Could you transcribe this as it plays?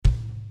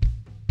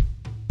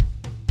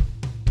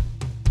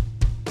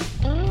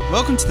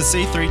Welcome to the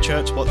C3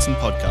 Church Watson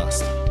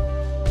podcast.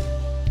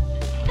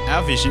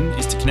 Our vision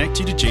is to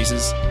connect you to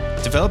Jesus,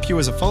 develop you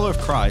as a follower of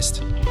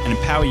Christ, and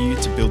empower you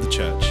to build the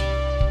church.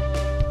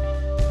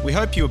 We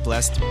hope you are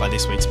blessed by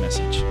this week's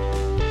message.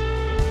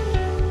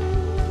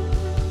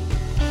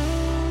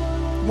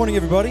 Good morning,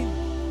 everybody.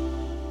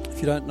 If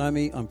you don't know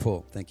me, I'm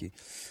Paul. Thank you.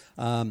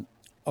 I've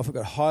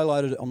got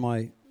highlighted on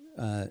my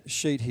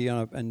sheet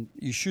here, and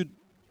you should,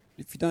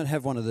 if you don't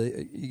have one of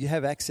you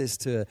have access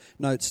to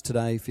notes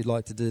today if you'd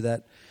like to do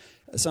that.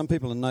 Some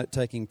people are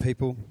note-taking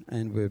people,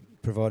 and we're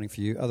providing for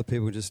you. Other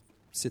people just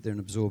sit there and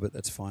absorb it.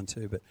 That's fine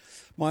too. But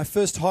my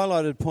first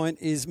highlighted point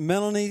is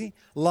Melanie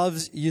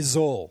loves yous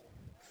all.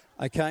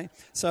 Okay?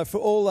 So for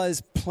all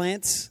those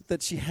plants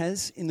that she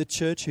has in the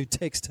church who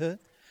text her,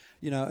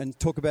 and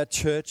talk about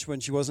church when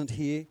she wasn't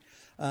here,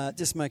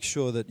 just make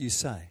sure that you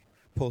say,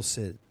 Paul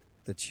said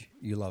that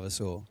you love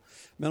us all.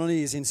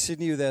 Melanie is in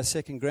Sydney with our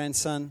second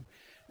grandson,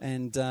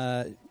 and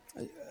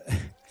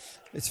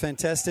it's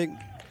fantastic.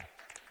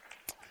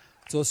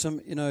 It's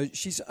awesome.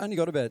 She's only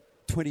got about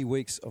 20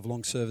 weeks of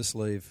long service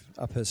leave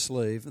up her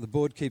sleeve. The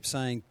board keeps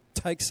saying,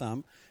 take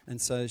some, and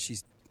so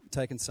she's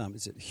taken some.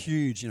 It's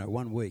huge,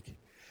 1 week.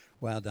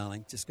 Wow,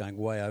 darling, just going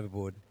way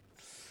overboard.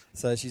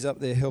 So she's up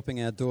there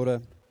helping our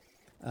daughter,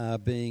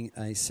 being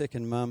a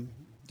second mum,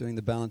 doing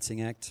the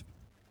balancing act,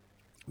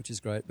 which is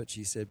great. But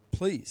she said,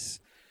 please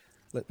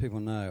let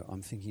people know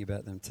I'm thinking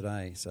about them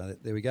today. So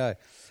there we go.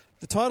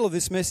 The title of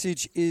this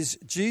message is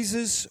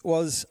Jesus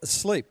Was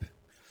Asleep.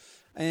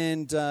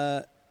 And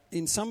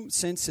in some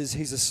senses,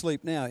 he's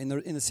asleep now, in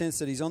the sense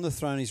that he's on the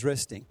throne, he's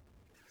resting.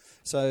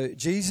 So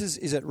Jesus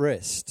is at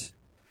rest,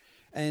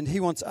 and he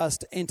wants us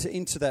to enter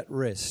into that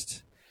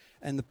rest.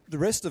 And the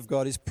rest of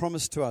God is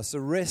promised to us.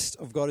 The rest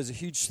of God is a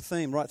huge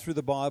theme right through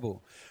the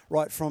Bible,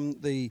 right from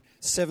the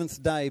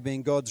seventh day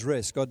being God's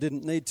rest. God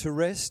didn't need to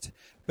rest,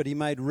 but he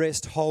made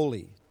rest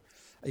holy.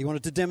 He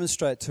wanted to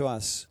demonstrate to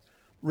us,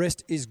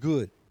 rest is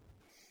good.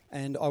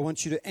 And I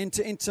want you to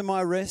enter into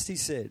my rest, he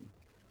said.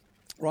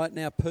 Right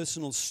now,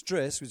 personal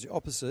stress, which is the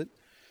opposite.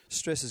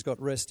 Stress has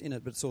got rest in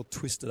it, but it's all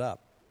twisted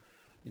up.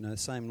 The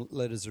same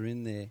letters are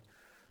in there,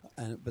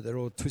 but they're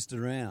all twisted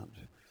around.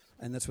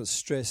 And that's what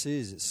stress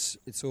is.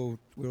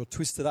 We're all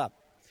twisted up.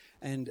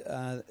 And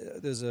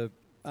there's an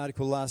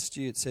article last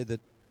year that said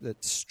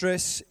that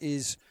stress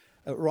is,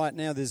 right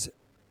now, there's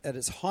at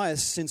its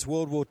highest since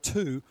World War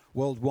II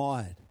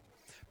worldwide.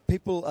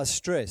 People are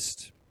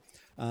stressed.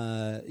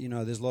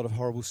 There's a lot of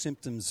horrible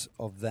symptoms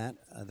of that.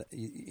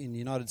 In the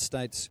United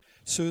States,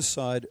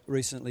 suicide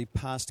recently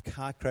passed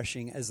car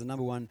crashing as the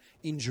number one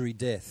injury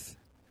death.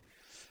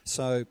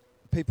 So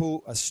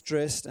people are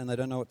stressed and they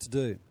don't know what to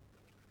do.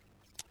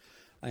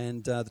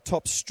 And the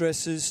top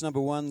stresses,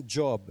 number 1,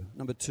 job.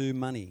 Number 2,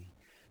 money.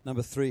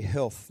 Number 3,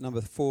 health.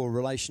 Number 4,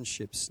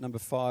 relationships. Number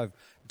 5,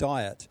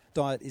 diet.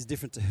 Diet is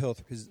different to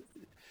health because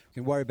we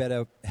can worry about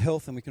our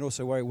health and we can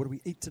also worry, what do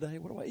we eat today?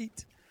 What do I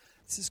eat?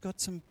 This has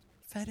got some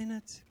fat in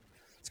it.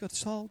 It's got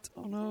salt.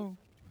 Oh, no.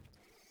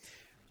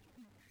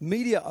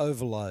 Media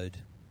overload.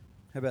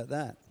 How about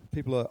that?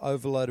 People are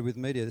overloaded with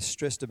media. They're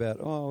stressed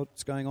about,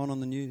 what's going on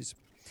the news.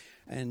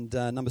 And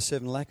number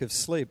 7, lack of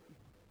sleep.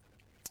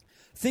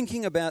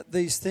 Thinking about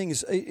these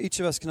things, each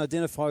of us can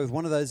identify with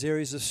one of those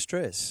areas of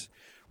stress,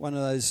 one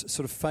of those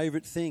sort of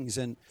favourite things.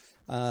 And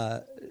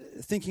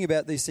thinking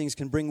about these things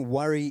can bring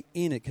worry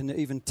in. It can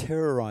even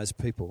terrorise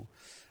people.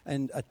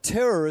 And a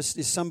terrorist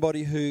is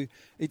somebody who,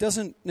 he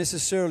doesn't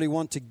necessarily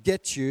want to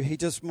get you, he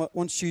just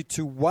wants you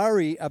to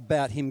worry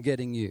about him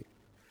getting you.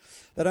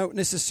 They don't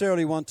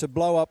necessarily want to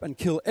blow up and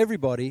kill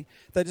everybody,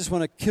 they just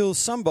want to kill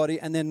somebody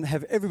and then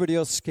have everybody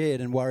else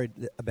scared and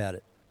worried about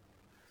it.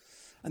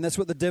 And that's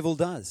what the devil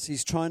does.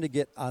 He's trying to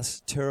get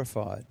us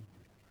terrified.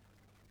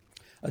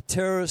 A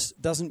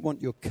terrorist doesn't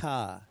want your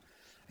car.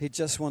 He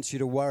just wants you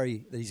to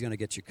worry that he's going to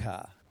get your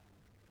car.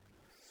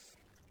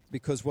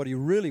 Because what he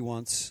really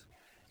wants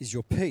is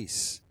your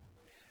peace.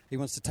 He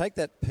wants to take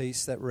that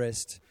peace, that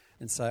rest,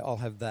 and say, I'll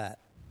have that.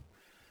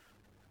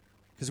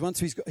 Because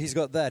once he's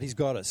got that, he's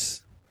got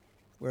us.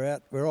 We're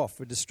out, we're off,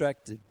 we're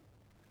distracted.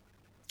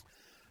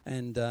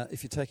 And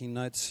if you're taking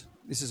notes,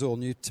 this is all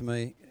new to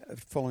me.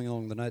 Following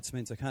along the notes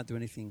means I can't do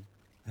anything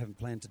I haven't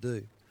planned to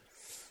do.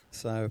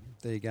 So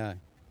there you go.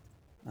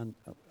 And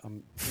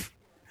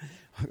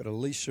I've got a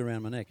leash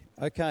around my neck.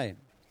 Okay.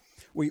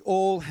 We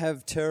all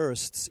have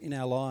terrorists in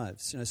our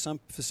lives.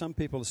 For some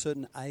people, a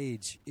certain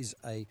age is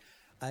a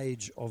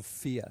age of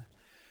fear.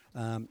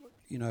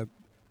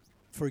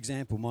 For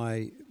example,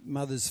 my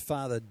mother's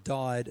father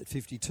died at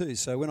 52.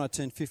 So when I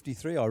turned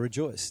 53, I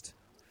rejoiced.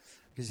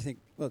 Because you think,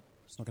 well,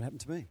 it's not going to happen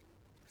to me.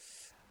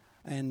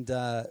 And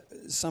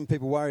some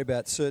people worry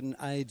about certain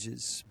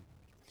ages.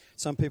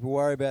 Some people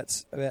worry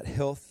about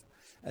health.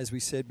 As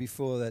we said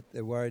before, that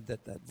they're worried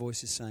that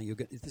voice is saying,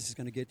 this is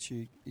going to get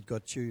you, it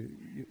got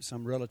you,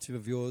 some relative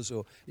of yours,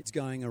 or it's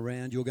going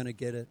around, you're going to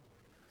get it.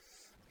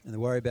 And they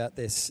worry about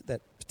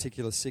that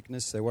particular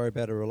sickness. They worry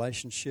about a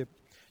relationship.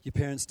 Your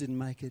parents didn't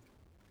make it.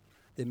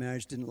 Their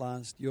marriage didn't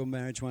last. Your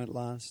marriage won't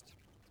last.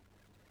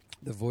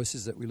 The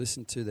voices that we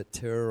listen to that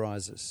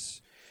terrorize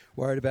us.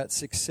 worried about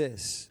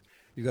success.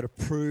 You've got to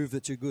prove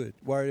that you're good.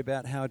 Worried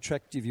about how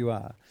attractive you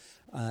are.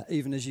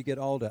 Even as you get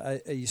older,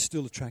 are you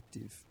still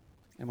attractive?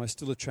 Am I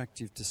still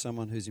attractive to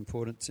someone who's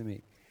important to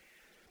me?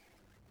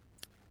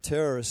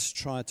 Terrorists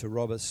try to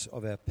rob us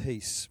of our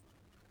peace.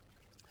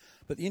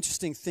 But the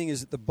interesting thing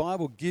is that the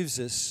Bible gives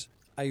us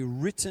a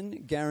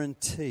written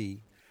guarantee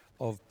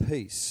of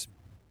peace.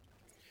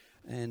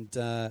 And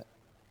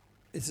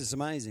this is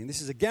amazing.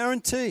 This is a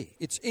guarantee.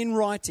 It's in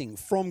writing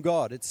from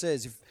God. It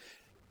says,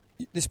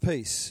 if this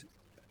peace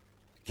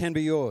can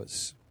be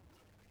yours.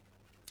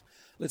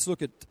 Let's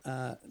look at,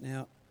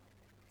 now,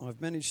 I've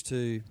managed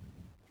to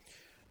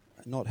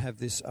not have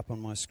this up on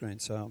my screen,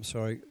 so I'm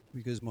sorry,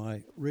 because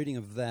my reading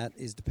of that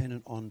is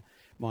dependent on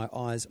my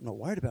eyes. I'm not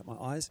worried about my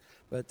eyes,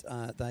 but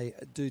they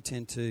do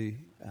tend to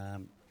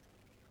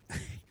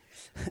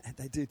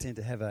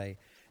have a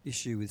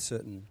issue with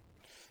certain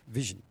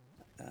vision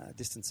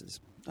distances.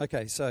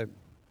 Okay, so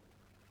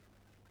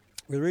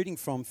we're reading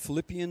from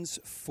Philippians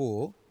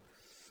 4,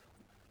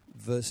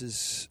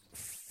 verses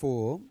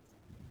 4.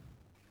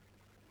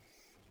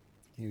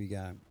 Here we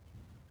go,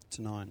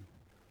 to 9.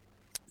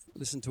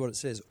 Listen to what it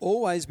says.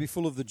 Always be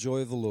full of the joy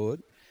of the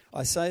Lord.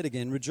 I say it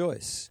again,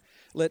 rejoice.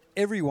 Let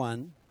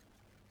everyone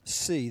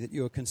see that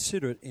you are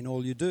considerate in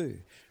all you do.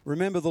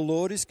 Remember, the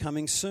Lord is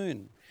coming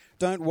soon.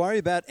 Don't worry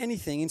about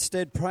anything.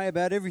 Instead, pray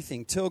about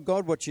everything. Tell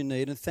God what you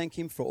need and thank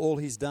Him for all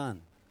He's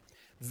done.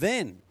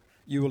 Then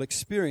you will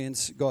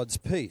experience God's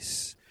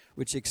peace,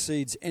 which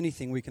exceeds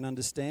anything we can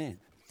understand.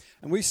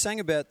 And we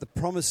sang about the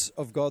promise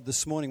of God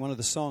this morning, one of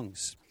the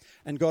songs.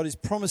 And God is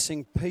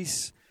promising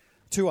peace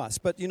to us.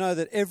 But you know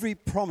that every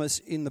promise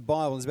in the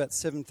Bible, there's about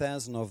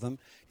 7,000 of them,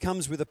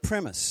 comes with a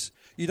premise.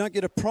 You don't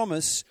get a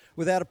promise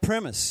without a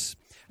premise.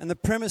 And the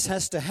premise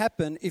has to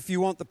happen if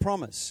you want the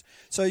promise.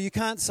 So you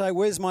can't say,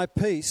 where's my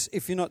peace,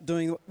 if you're not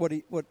doing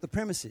what the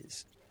premise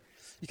is.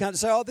 You can't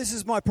say, oh, this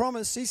is my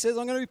promise. He says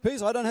I'm going to be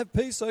peace. I don't have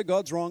peace, so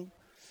God's wrong.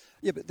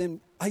 Yeah, but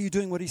then are you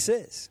doing what He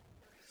says?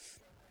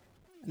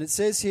 And it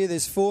says here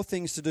there's 4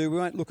 things to do. We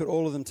won't look at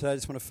all of them today. I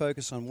just want to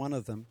focus on one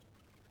of them.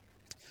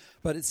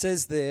 But it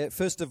says there,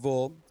 first of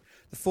all,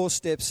 the 4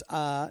 steps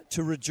are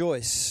to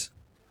rejoice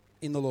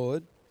in the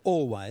Lord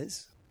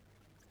always.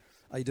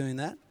 Are you doing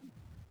that?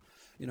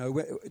 You know,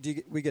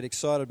 we get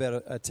excited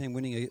about a team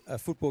winning a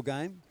football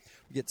game.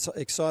 We get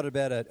excited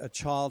about a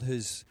child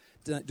who's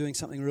doing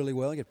something really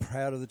well. We get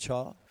proud of the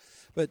child.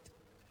 But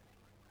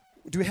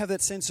do we have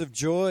that sense of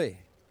joy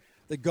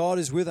that God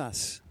is with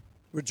us?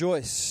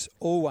 Rejoice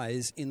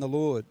always in the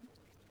Lord.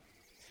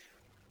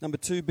 Number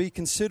 2, be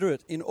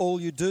considerate in all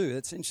you do.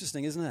 That's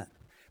interesting, isn't it?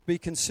 Be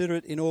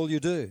considerate in all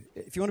you do.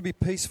 If you want to be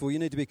peaceful, you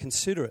need to be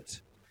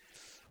considerate.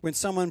 When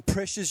someone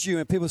pressures you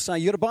and people say,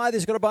 you've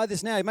got to buy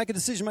this now. Make a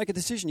decision.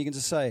 You can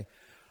just say,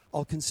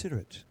 I'll consider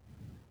it.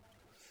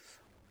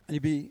 And you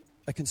be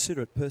a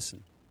considerate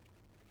person.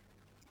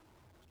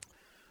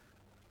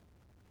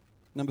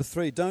 Number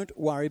 3, don't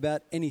worry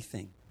about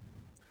anything.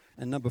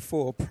 And number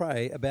 4,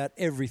 pray about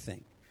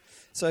everything.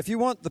 So if you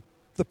want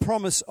the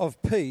promise of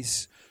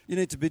peace, you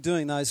need to be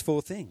doing those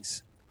 4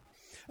 things.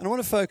 And I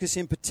want to focus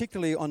in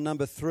particularly on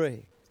number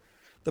 3.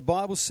 The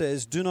Bible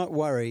says, do not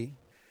worry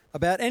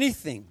about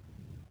anything.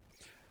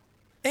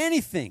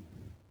 Anything.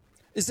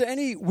 Is there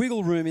any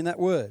wiggle room in that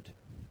word?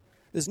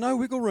 There's no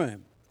wiggle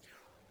room.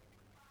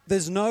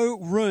 There's no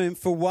room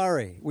for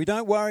worry. We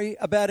don't worry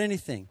about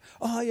anything.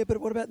 Oh, yeah, but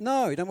what about...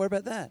 No, don't worry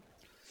about that.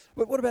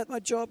 But what about my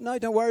job? No,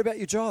 don't worry about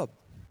your job.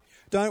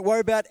 Don't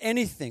worry about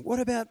anything. What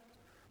about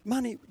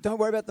money? Don't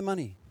worry about the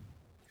money.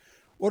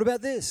 What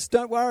about this?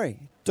 Don't worry.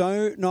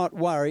 Do not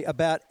worry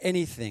about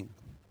anything.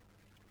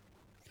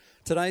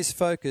 Today's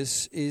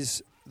focus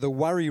is the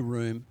worry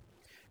room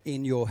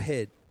in your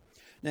head.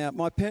 Now,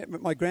 my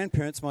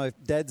grandparents, my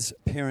dad's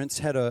parents,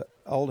 had an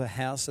older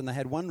house, and they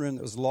had one room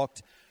that was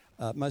locked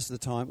most of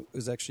the time. It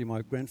was actually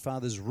my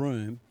grandfather's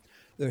room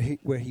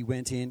where he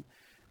went in,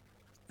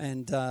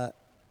 and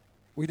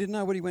we didn't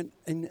know what he went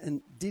in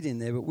and did in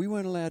there, but we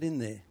weren't allowed in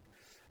there.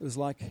 It was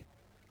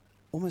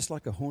almost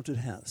like a haunted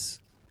house.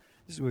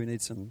 This is where we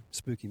need some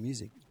spooky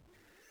music.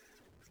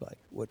 It's like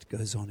what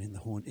goes on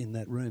in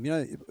that room. You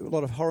know, a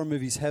lot of horror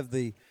movies have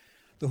the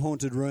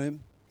haunted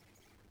room,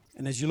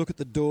 and as you look at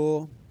the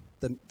door,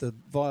 the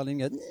violin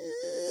goes,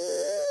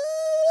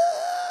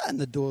 and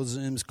the door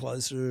zooms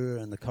closer,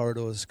 and the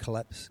corridor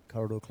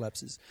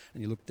collapses,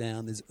 and you look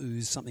down,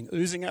 there's something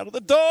oozing out of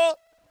the door.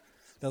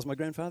 That was my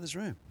grandfather's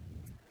room.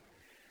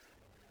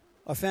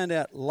 I found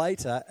out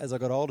later, as I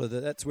got older,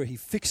 that that's where he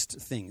fixed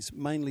things,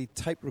 mainly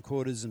tape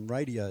recorders and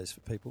radios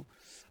for people.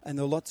 And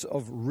there were lots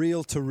of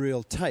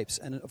reel-to-reel tapes.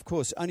 And, of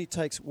course, it only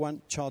takes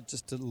one child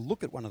just to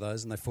look at one of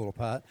those and they fall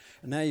apart.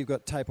 And now you've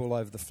got tape all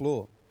over the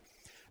floor.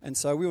 And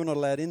so we were not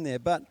allowed in there.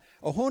 But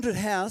a haunted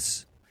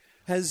house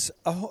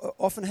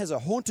often has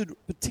a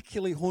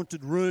particularly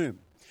haunted room.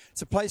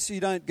 It's a place you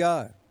don't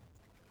go.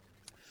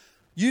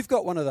 You've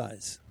got one of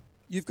those.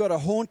 You've got a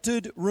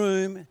haunted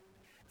room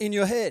in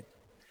your head.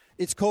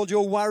 It's called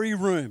your worry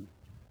room.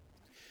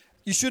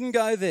 You shouldn't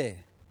go there.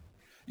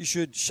 You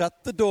should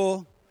shut the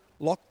door,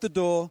 lock the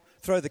door,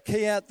 throw the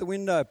key out the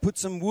window, put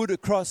some wood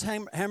across,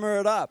 hammer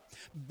it up,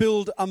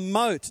 build a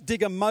moat,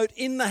 dig a moat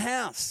in the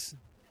house,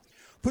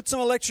 put some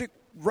electric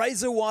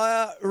razor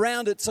wire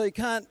around it so you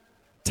can't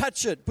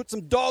touch it, put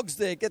some dogs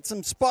there, get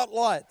some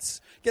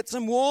spotlights, get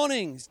some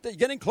warnings, you're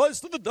getting close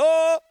to the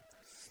door.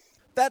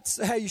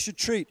 That's how you should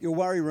treat your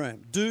worry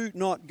room. Do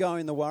not go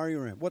in the worry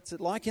room. What's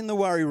it like in the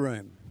worry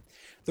room?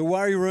 The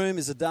worry room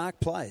is a dark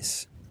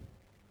place.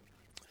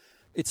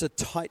 It's a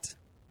tight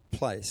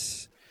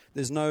place.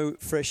 There's no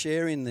fresh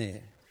air in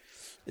there.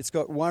 It's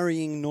got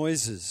worrying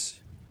noises.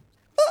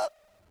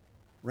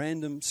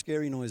 Random,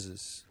 scary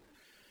noises.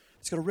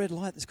 It's got a red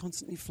light that's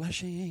constantly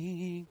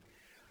flashing.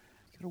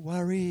 You've got to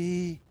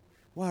worry,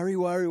 worry,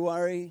 worry,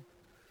 worry.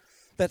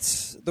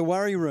 That's the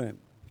worry room.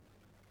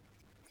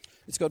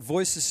 It's got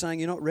voices saying,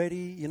 you're not ready,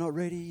 you're not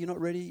ready, you're not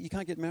ready. You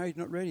can't get married,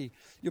 you're not ready.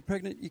 You're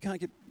pregnant, you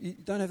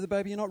don't have the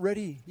baby, you're not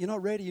ready. You're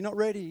not ready, you're not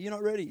ready, you're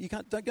not ready.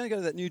 Don't go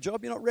to that new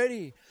job, you're not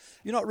ready.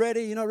 You're not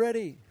ready, you're not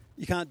ready.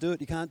 You can't do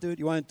it, you can't do it,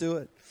 you won't do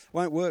it.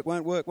 Won't work,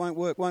 won't work, won't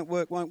work, won't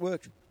work, won't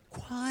work.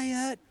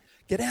 Quiet.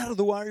 Get out of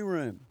the worry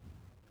room.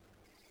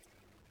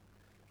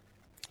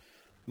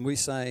 And we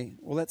say,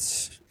 well,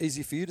 that's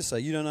easy for you to say.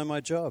 You don't know my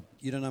job.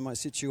 You don't know my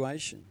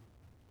situation.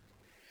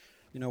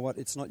 You know what?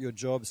 It's not your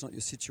job. It's not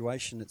your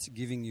situation. It's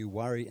giving you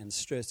worry and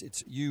stress.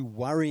 It's you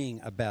worrying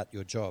about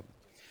your job.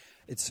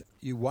 It's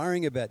you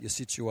worrying about your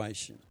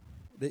situation.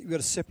 You've got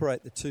to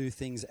separate the two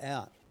things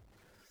out.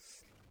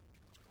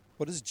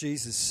 What does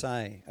Jesus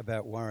say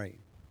about worry?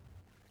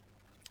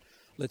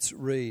 Let's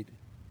read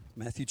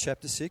Matthew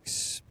chapter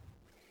 6,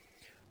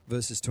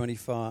 verses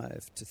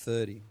 25 to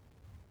 30.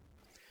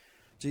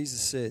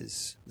 Jesus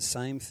says the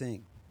same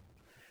thing.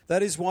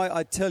 That is why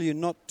I tell you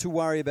not to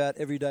worry about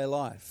everyday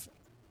life.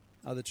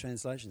 Other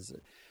translations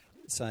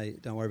say,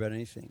 don't worry about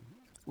anything.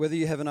 Whether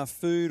you have enough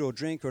food or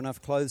drink or enough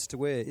clothes to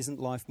wear, isn't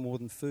life more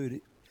than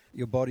food,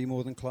 your body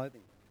more than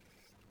clothing?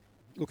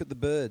 Look at the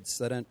birds.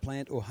 They don't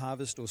plant or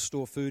harvest or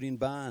store food in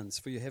barns,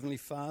 for your heavenly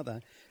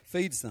Father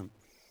feeds them.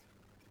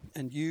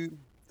 And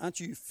aren't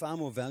you far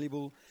more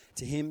valuable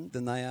to Him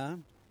than they are?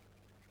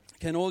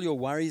 Can all your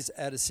worries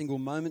add a single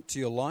moment to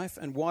your life?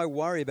 And why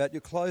worry about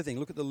your clothing?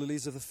 Look at the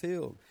lilies of the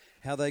field,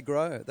 how they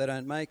grow. They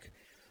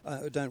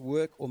don't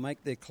work or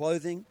make their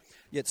clothing.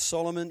 Yet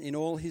Solomon in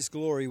all his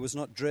glory was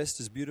not dressed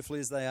as beautifully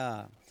as they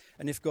are.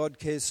 And if God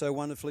cares so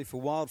wonderfully for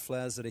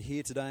wildflowers that are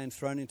here today and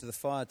thrown into the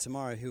fire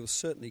tomorrow, He will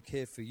certainly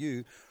care for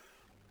you.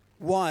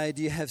 Why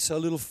do you have so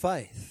little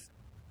faith?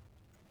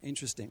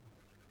 Interesting.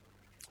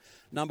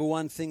 Number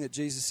one thing that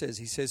Jesus says,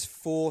 He says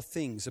 4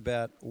 things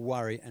about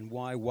worry and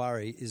why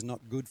worry is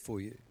not good for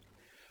you,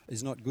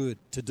 is not good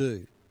to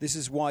do. This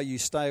is why you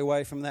stay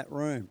away from that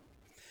room.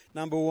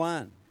 Number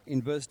 1.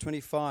 In verse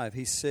 25,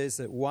 He says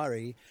that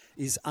worry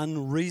is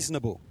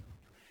unreasonable.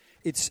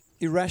 It's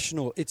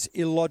irrational. It's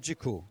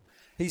illogical.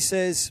 He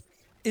says,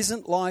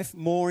 isn't life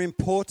more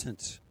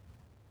important?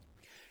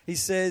 He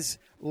says,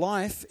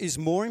 life is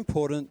more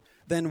important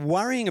than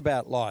worrying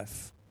about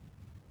life.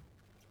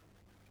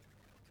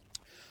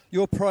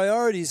 Your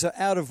priorities are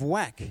out of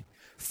whack.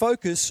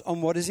 Focus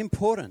on what is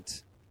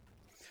important.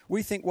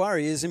 We think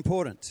worry is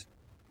important.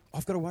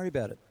 I've got to worry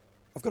about it.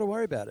 I've got to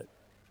worry about it.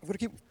 I've got to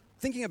keep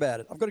thinking about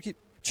it. I've got to keep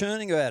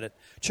churning about it.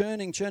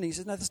 Churning. He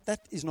says, no,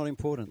 that is not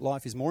important.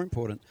 Life is more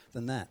important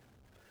than that.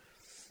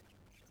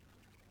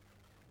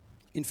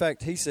 In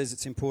fact, he says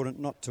it's important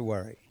not to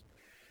worry.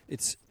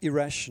 It's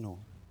irrational.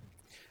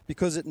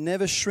 Because it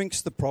never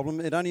shrinks the problem.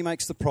 It only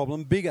makes the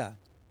problem bigger.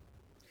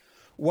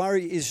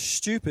 Worry is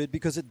stupid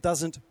because it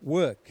doesn't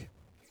work.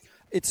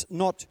 It's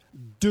not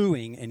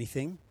doing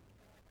anything.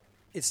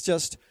 It's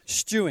just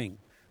stewing.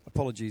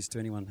 Apologies to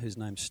anyone whose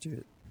name's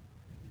Stuart.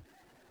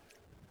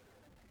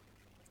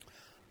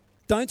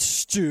 Don't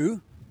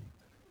stew.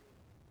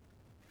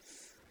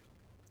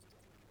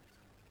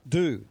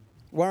 Do.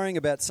 Worrying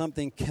about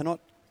something you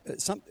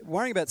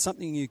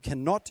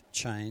cannot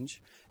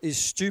change is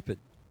stupid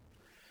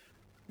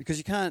because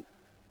you can't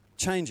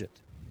change it.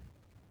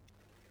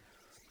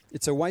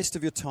 It's a waste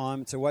of your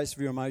time, it's a waste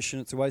of your emotion,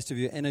 it's a waste of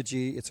your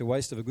energy, it's a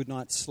waste of a good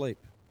night's sleep.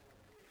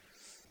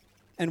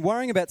 And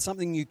worrying about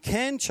something you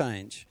can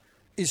change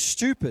is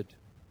stupid.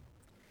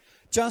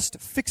 Just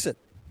fix it.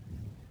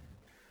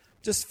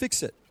 Just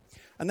fix it.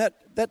 And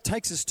that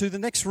takes us to the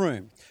next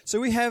room.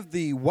 So we have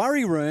the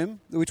worry room,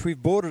 which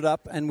we've boarded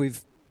up and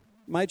we've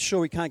made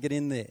sure we can't get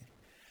in there.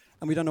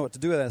 And we don't know what to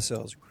do with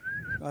ourselves.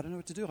 I don't know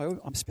what to do.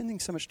 I'm spending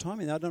so much time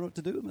in there, I don't know what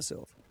to do with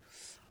myself.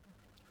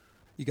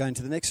 You go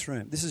into the next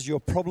room. This is your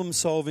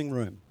problem-solving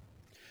room.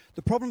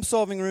 The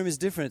problem-solving room is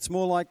different. It's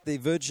more like the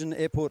Virgin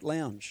Airport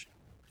Lounge.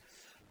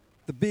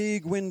 The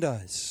big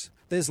windows.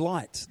 There's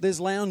light.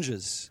 There's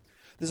lounges.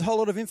 There's a whole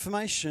lot of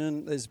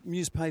information. There's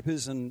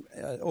newspapers and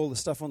all the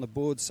stuff on the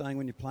board saying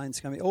when your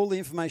plane's coming. All the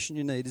information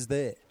you need is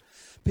there.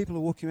 People are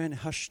walking around in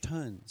hushed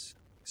tones,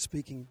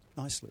 speaking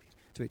nicely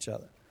to each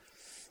other.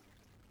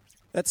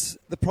 That's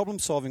the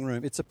problem-solving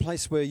room. It's a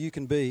place where you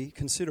can be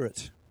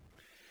considerate.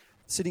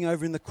 Sitting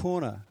over in the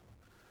corner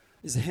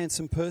is a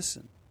handsome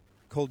person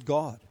called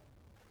God.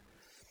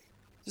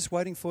 Just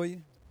waiting for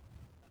you.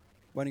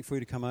 waiting for you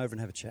to come over and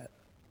have a chat.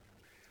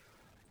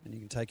 And you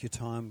can take your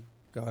time,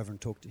 go over and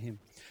talk to him.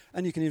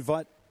 And you can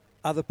invite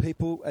other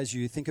people as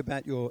you think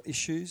about your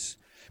issues.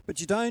 But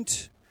you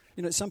don't,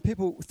 some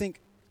people think,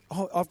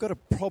 oh, I've got a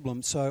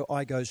problem, so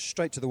I go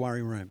straight to the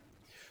worry room.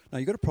 No,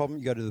 you've got a problem,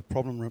 you go to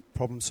the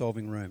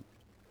problem-solving room.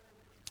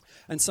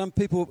 And some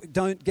people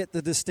don't get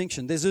the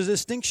distinction. There's a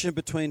distinction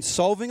between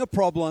solving a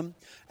problem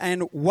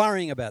and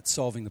worrying about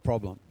solving the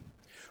problem.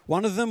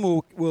 One of them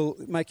will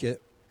make your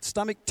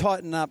stomach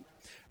tighten up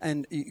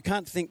and you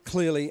can't think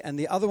clearly, and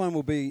the other one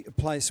will be a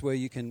place where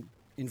you can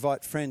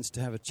invite friends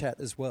to have a chat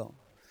as well.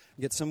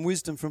 Get some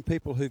wisdom from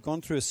people who've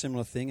gone through a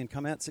similar thing and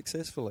come out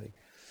successfully.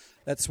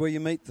 That's where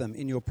you meet them,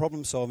 in your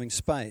problem-solving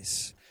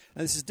space.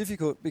 And this is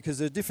difficult because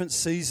there are different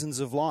seasons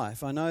of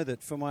life. I know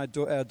that for our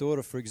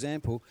daughter, for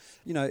example,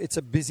 it's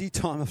a busy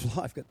time of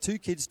life. Got 2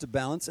 kids to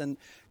balance. And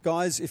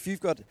guys, if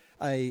you've got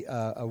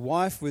a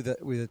wife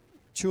with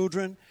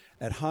children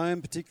at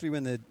home, particularly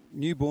when they're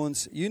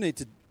newborns, you need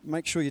to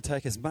make sure you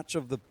take as much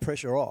of the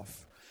pressure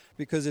off,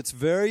 because it's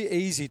very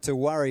easy to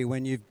worry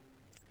when you're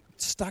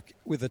stuck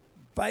with a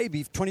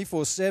baby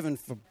 24/7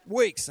 for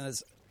weeks and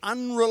it's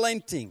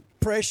unrelenting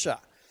pressure.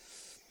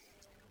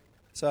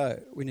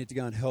 So we need to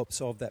go and help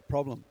solve that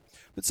problem.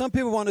 But some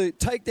people want to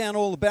take down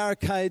all the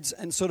barricades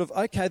and sort of,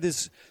 okay,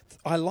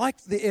 I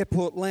like the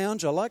airport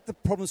lounge, I like the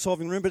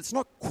problem-solving room, but it's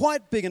not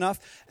quite big enough,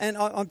 and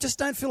I just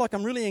don't feel like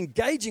I'm really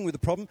engaging with the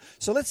problem.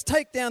 So let's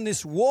take down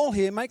this wall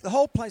here, make the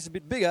whole place a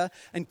bit bigger,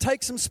 and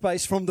take some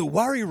space from the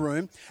worry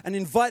room and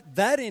invite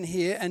that in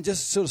here and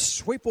just sort of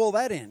sweep all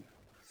that in.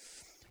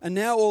 And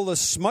now all the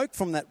smoke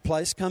from that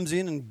place comes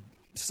in and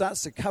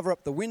starts to cover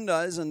up the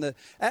windows, and the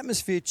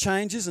atmosphere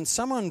changes, and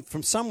someone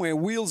from somewhere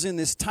wheels in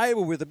this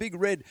table with a big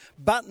red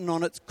button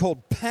on it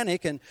called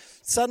panic, and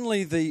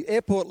suddenly the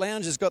airport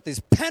lounge has got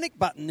this panic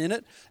button in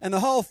it, and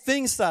the whole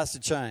thing starts to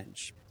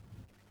change.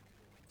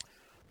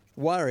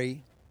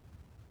 Worry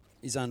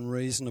is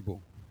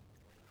unreasonable.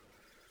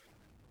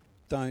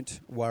 Don't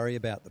worry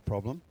about the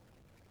problem.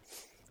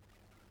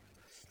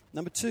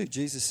 Number 2,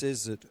 Jesus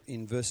says that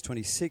in verse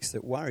 26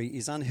 that worry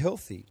is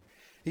unhealthy.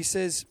 He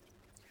says,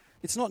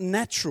 it's not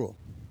natural.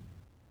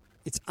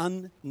 It's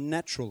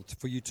unnatural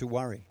for you to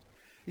worry.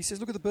 He says,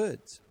 look at the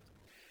birds.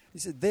 He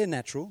said, they're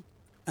natural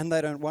and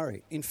they don't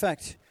worry. In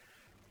fact,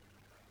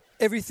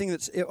 everything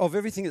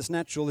that's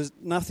natural, there's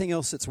nothing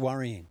else that's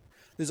worrying.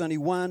 There's only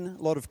one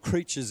lot of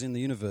creatures in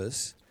the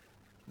universe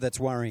that's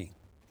worrying,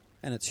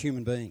 and it's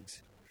human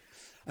beings.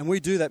 And we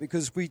do that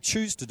because we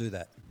choose to do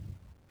that.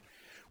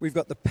 We've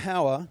got the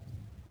power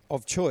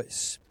of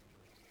choice.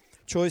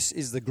 Choice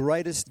is the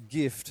greatest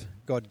gift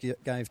God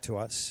gave to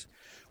us.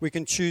 We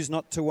can choose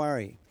not to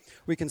worry.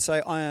 We can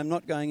say, I am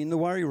not going in the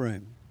worry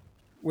room.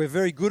 We're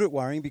very good at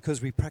worrying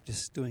because we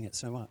practice doing it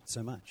so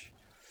much.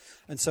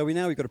 And so we've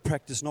got to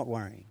practice not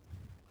worrying.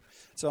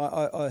 So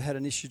I had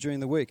an issue during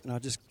the week, and I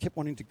just kept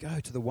wanting to go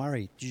to the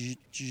worry.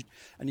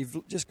 And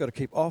you've just got to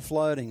keep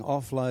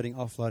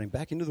offloading.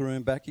 Back into the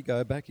room, back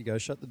you go,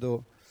 shut the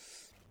door.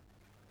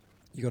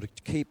 You've got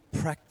to keep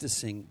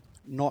practicing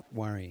not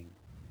worrying.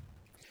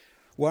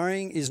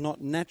 Worrying is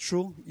not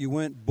natural. You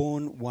weren't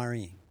born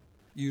worrying.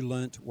 You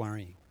learnt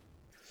worrying.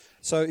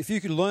 So if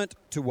you can learn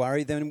to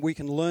worry, then we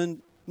can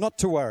learn not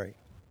to worry.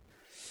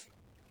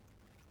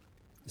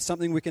 It's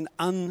something we can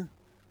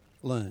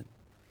unlearn.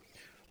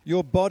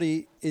 Your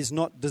body is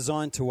not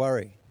designed to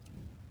worry.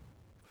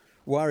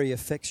 Worry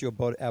affects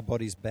our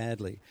bodies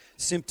badly.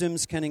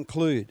 Symptoms can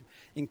include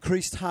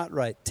increased heart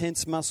rate,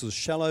 tense muscles,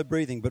 shallow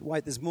breathing, but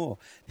wait, there's more.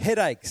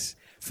 Headaches,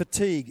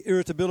 fatigue,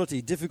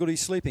 irritability, difficulty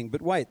sleeping,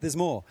 but wait, there's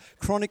more.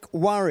 Chronic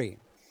worry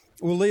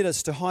will lead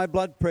us to high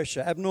blood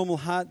pressure, abnormal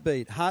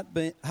heartbeat,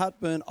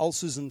 heartburn,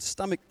 ulcers and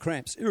stomach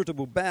cramps,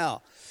 irritable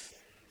bowel,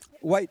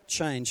 weight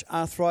change,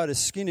 arthritis,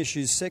 skin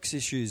issues, sex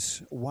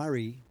issues.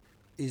 Worry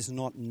is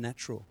not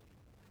natural.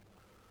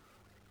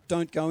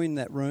 Don't go in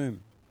that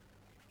room.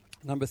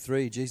 Number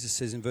 3, Jesus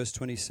says in verse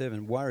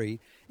 27, worry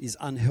is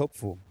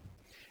unhelpful.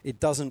 It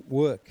doesn't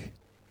work.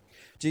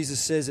 Jesus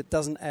says it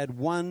doesn't add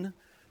 1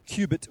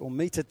 cubit or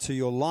meter to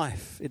your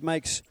life. It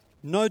makes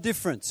no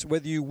difference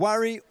whether you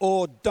worry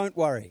or don't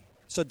worry.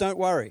 So don't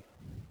worry.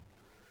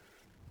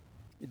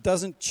 It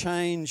doesn't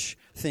change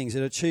things.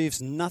 It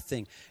achieves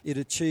nothing. It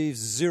achieves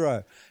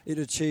 0. It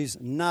achieves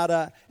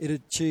nada. It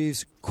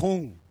achieves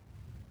kung.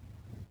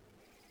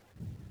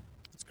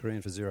 It's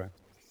Korean for 0.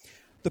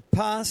 The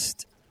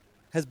past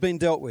has been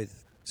dealt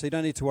with, so you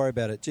don't need to worry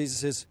about it. Jesus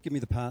says, give me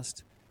the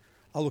past.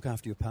 I'll look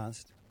after your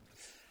past.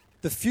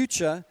 The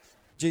future,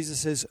 Jesus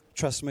says,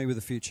 trust me with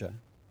the future.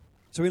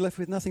 So we're left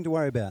with nothing to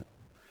worry about.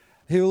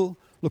 He'll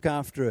look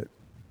after it.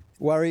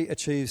 Worry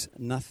achieves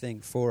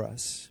nothing for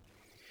us.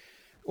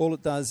 All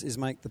it does is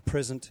make the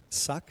present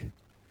suck,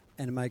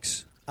 and it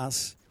makes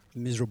us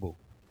miserable.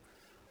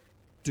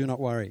 Do not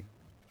worry.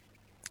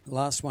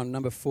 Last one,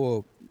 number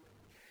 4,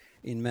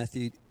 in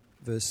Matthew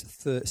 6,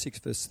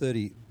 verse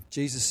 30.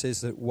 Jesus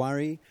says that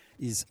worry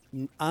is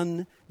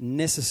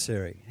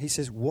unnecessary. He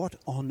says, what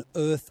on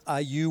earth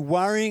are you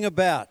worrying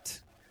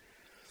about?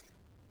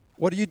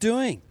 What are you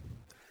doing?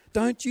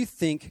 Don't you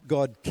think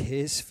God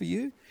cares for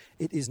you?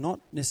 It is not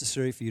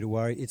necessary for you to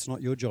worry. It's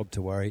not your job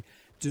to worry.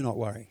 Do not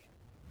worry.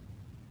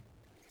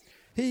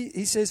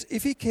 He says,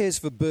 if he cares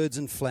for birds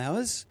and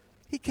flowers,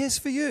 he cares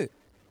for you.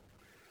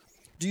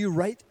 Do you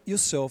rate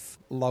yourself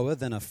lower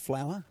than a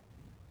flower?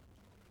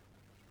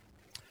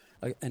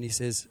 And he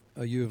says,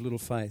 "Oh, you of little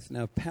faith."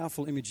 Now, a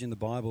powerful image in the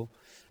Bible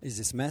is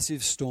this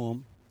massive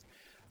storm,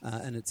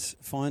 and it's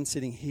fine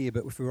sitting here,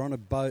 but if we're on a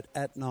boat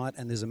at night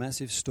and there's a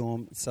massive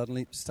storm, it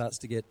suddenly starts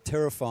to get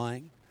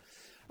terrifying.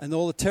 And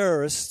all the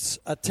terrorists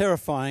are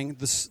terrifying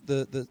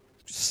the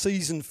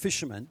seasoned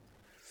fishermen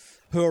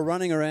who are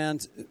running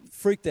around,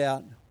 freaked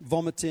out,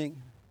 vomiting,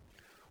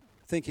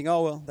 thinking,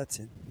 "Oh, well, that's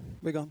it.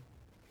 We're gone."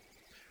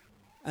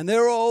 And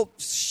they're all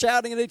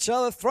shouting at each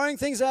other, throwing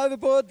things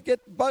overboard,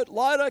 get the boat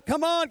lighter,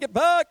 come on, get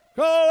back,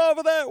 oh,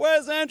 over there,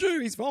 where's Andrew?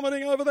 He's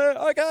vomiting over there,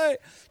 okay,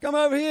 come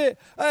over here.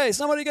 Hey,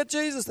 somebody get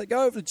Jesus. They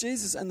go over to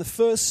Jesus, and the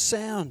first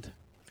sound,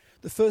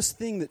 the first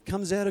thing that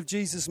comes out of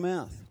Jesus'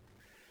 mouth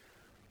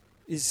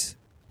is...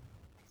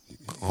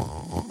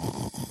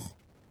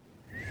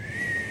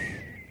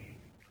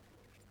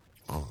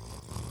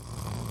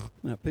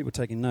 Now, people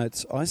taking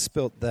notes, I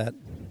spelt that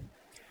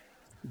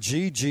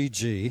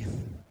G-G-G...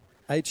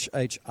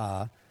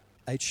 H-H-R-H-R-R-H.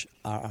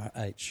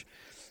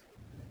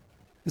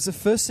 It's the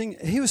first thing.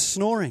 He was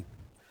snoring.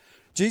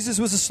 Jesus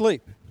was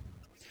asleep.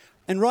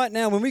 And right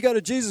now, when we go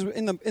to Jesus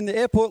in the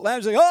airport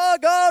lounge, like, "Oh,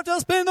 God,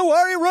 just been in the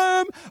worry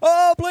room.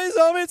 Oh, please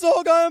tell me it's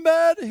all going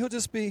bad." He'll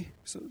just be,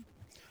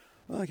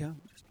 okay,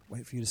 just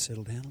wait for you to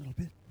settle down a little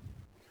bit.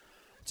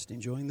 Just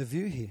enjoying the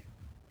view here.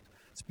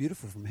 It's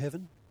beautiful from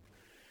heaven.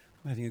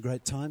 I'm having a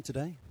great time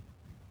today.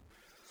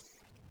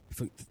 I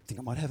think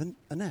I might have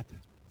a nap.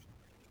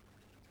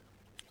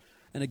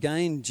 And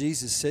again,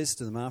 Jesus says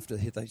to them after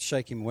they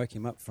shake him and wake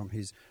him up from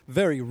his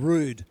very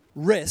rude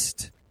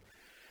rest,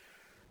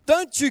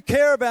 "Don't you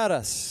care about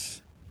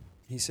us?"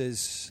 He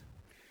says,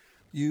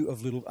 "You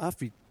of little..."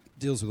 After he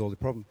deals with all the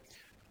problem,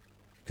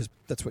 because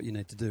that's what you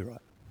need to do, right?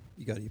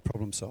 You go to your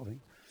problem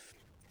solving.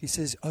 He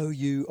says, "Oh,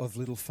 you of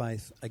little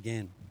faith,"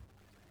 again.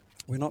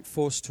 We're not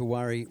forced to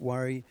worry.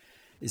 Worry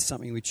is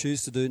something we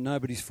choose to do.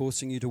 Nobody's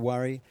forcing you to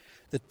worry.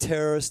 The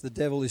terrorist, the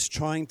devil, is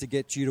trying to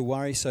get you to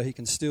worry so he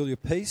can steal your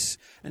peace.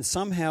 And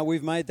somehow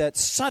we've made that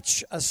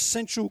such a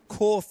central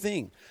core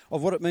thing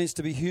of what it means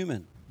to be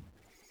human.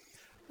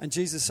 And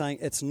Jesus is saying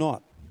it's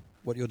not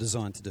what you're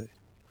designed to do.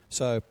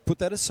 So put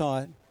that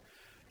aside.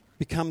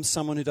 Become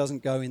someone who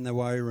doesn't go in the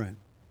worry room.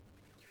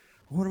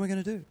 What am I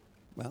going to do?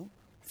 Well,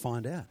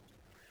 find out.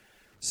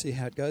 See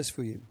how it goes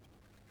for you.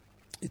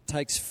 It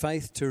takes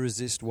faith to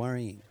resist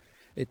worrying.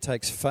 It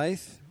takes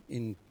faith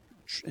in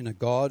a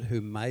God who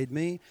made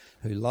me,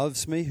 who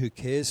loves me, who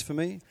cares for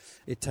me.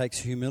 It takes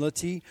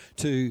humility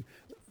to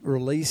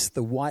release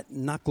the white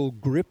knuckle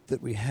grip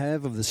that we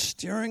have of the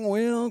steering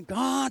wheel.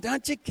 God,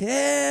 don't you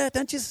care?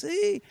 Don't you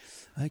see?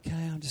 Okay,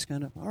 I'm just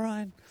going to, all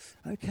right,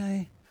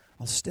 okay,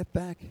 I'll step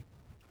back.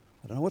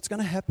 I don't know what's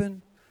going to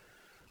happen.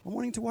 I'm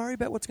wanting to worry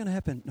about what's going to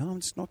happen. No, I'm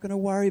just not going to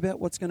worry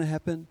about what's going to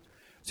happen.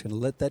 I'm just going to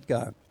let that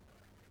go.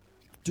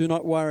 Do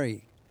not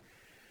worry.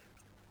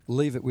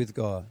 Leave it with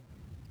God.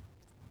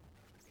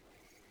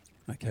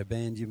 Okay,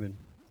 band, you would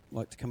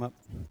like to come up?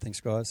 Thanks,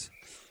 guys.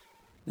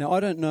 Now,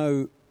 I don't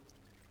know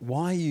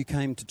why you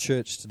came to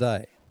church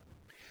today.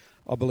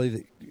 I believe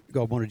that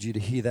God wanted you to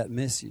hear that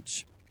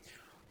message.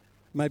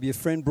 Maybe a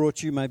friend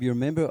brought you, maybe you're a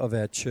member of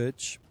our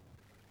church.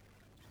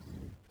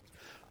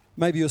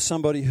 Maybe you're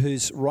somebody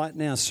who's right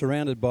now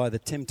surrounded by the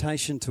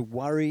temptation to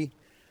worry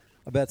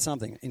about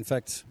something. In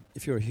fact,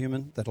 if you're a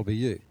human, that'll be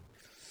you.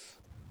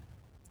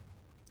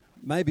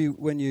 Maybe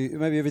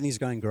everything's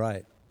going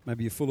great.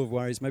 Maybe you're full of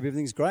worries. Maybe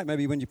everything's great.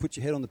 Maybe when you put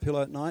your head on the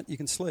pillow at night, you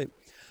can sleep.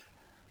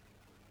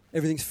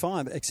 Everything's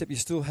fine, except you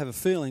still have a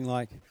feeling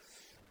like,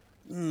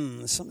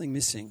 there's something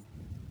missing.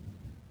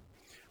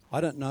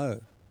 I don't know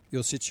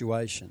your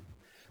situation,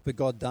 but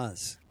God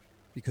does,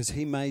 because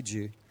He made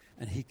you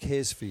and He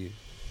cares for you.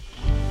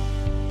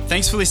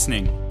 Thanks for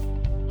listening.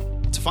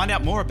 To find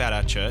out more about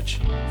our church,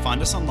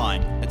 find us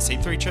online at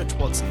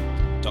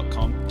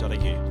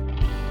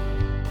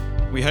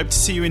c3churchwatson.com.au. We hope to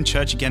see you in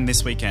church again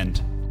this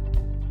weekend.